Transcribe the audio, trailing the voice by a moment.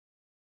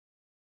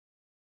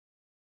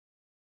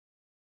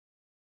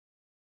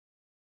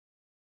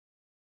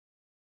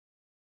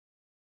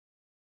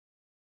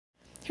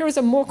Here is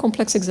a more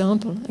complex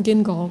example,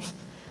 again golf.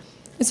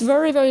 It's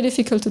very, very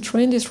difficult to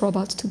train this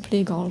robot to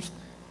play golf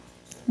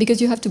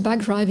because you have to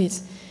backdrive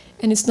it,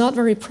 and it's not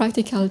very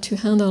practical to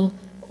handle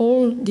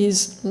all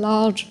these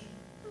large,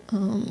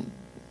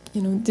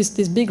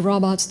 these big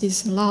robots,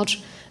 these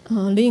large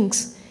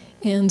links,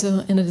 and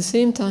at the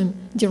same time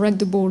direct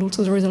the ball.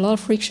 Also, there is a lot of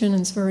friction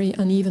and it's very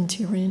uneven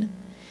terrain.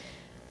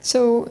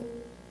 So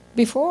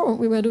before,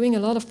 we were doing a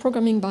lot of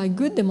programming by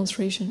good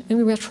demonstration, and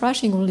we were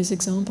trashing all these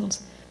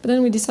examples. But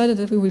then we decided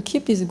that we will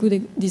keep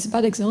these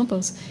bad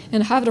examples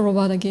and have the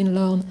robot again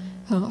learn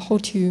how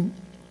to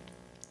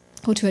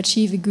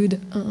achieve a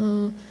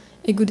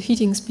good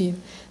hitting speed.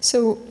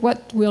 So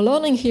what we are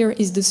learning here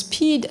is the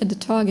speed at the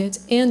target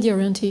and the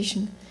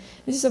orientation.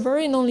 This is a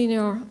very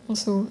nonlinear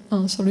also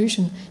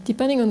solution.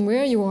 Depending on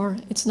where you are,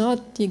 it's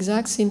not the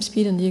exact same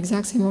speed and the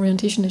exact same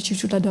orientation that you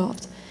should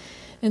adopt.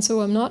 And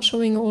so I'm not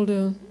showing all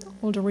the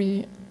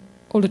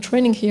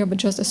training here, but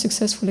just a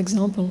successful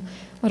example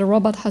where the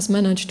robot has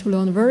managed to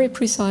learn very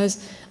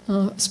precise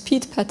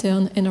speed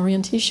pattern and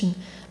orientation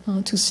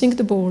to sink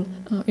the ball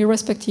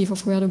irrespective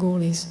of where the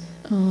goal is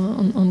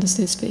on the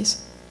state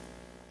space.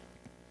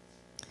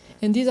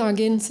 And these are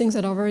again things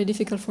that are very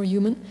difficult for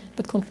human,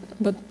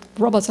 but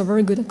robots are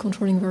very good at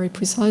controlling very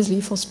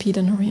precisely for speed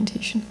and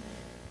orientation.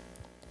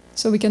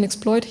 So we can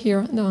exploit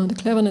here the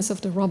cleverness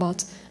of the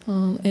robot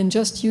and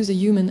just use a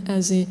human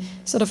as a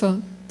sort of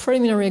a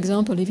preliminary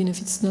example, even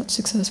if it's not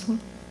successful.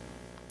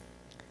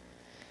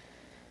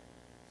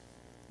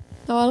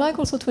 Now, I like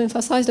also to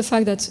emphasize the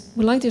fact that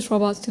we like these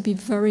robots to be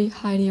very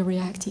highly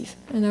reactive,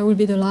 and that will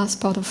be the last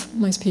part of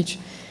my speech.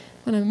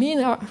 When I mean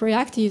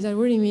reactive, that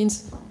really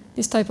means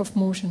this type of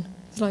motion.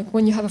 It's like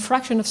when you have a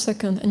fraction of a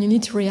second and you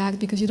need to react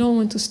because you don't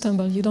want to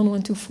stumble, you don't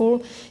want to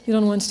fall, you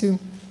don't want to,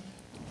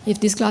 if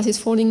this glass is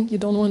falling, you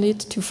don't want it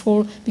to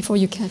fall before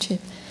you catch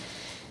it.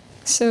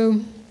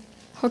 So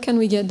how can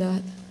we get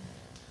that?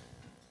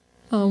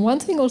 One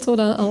thing also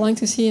that I like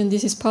to see, and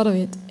this is part of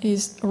it,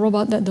 is a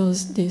robot that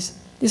does this.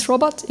 This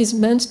robot is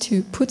meant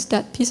to put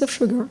that piece of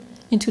sugar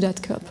into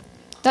that cup.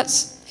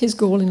 That's his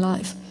goal in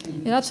life.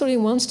 It absolutely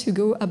wants to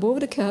go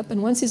above the cup,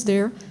 and once it's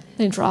there,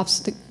 then it drops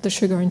the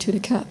sugar into the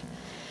cup.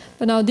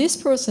 But now this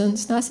person,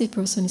 this nasty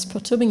person, is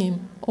perturbing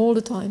him all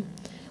the time.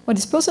 What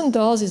this person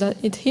does is that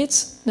it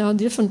hits now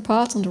different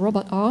parts on the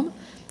robot arm,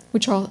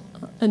 which are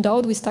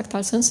endowed with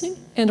tactile sensing,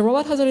 and the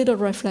robot has a little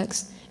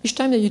reflex. Each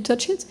time that you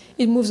touch it,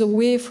 it moves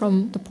away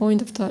from the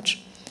point of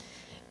touch.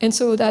 And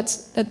so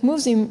that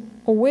moves him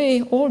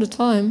away all the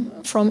time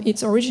from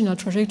its original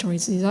trajectory,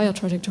 its desired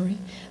trajectory.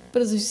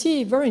 But as you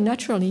see, very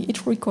naturally,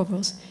 it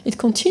recovers. It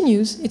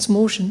continues its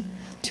motion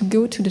to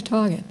go to the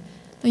target.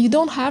 Now, you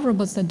don't have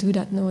robots that do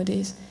that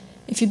nowadays.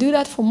 If you do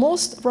that for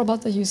most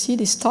robots that you see,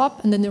 they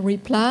stop and then they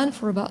replan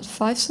for about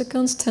 5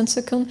 seconds, 10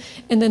 seconds,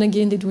 and then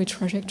again they do a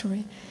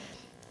trajectory.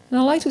 And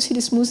I like to see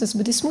the smoothness,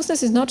 but the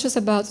smoothness is not just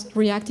about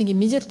reacting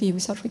immediately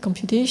without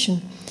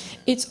recomputation.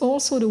 It's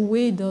also the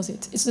way it does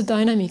it. It's the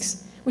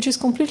dynamics, which is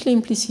completely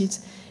implicit,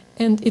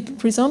 and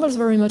it resembles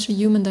very much a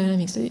human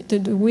dynamics,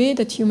 the way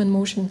that human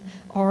motion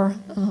are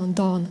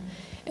done.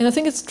 And I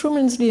think it's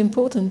tremendously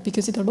important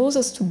because it allows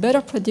us to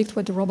better predict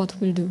what the robot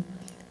will do.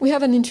 We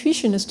have an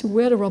intuition as to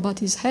where the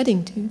robot is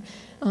heading to,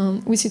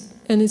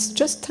 and it's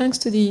just thanks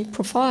to the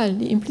profile,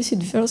 the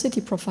implicit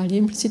velocity profile, the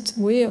implicit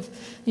way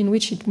in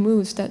which it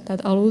moves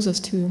that allows us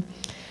to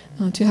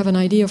have an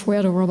idea of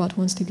where the robot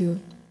wants to go.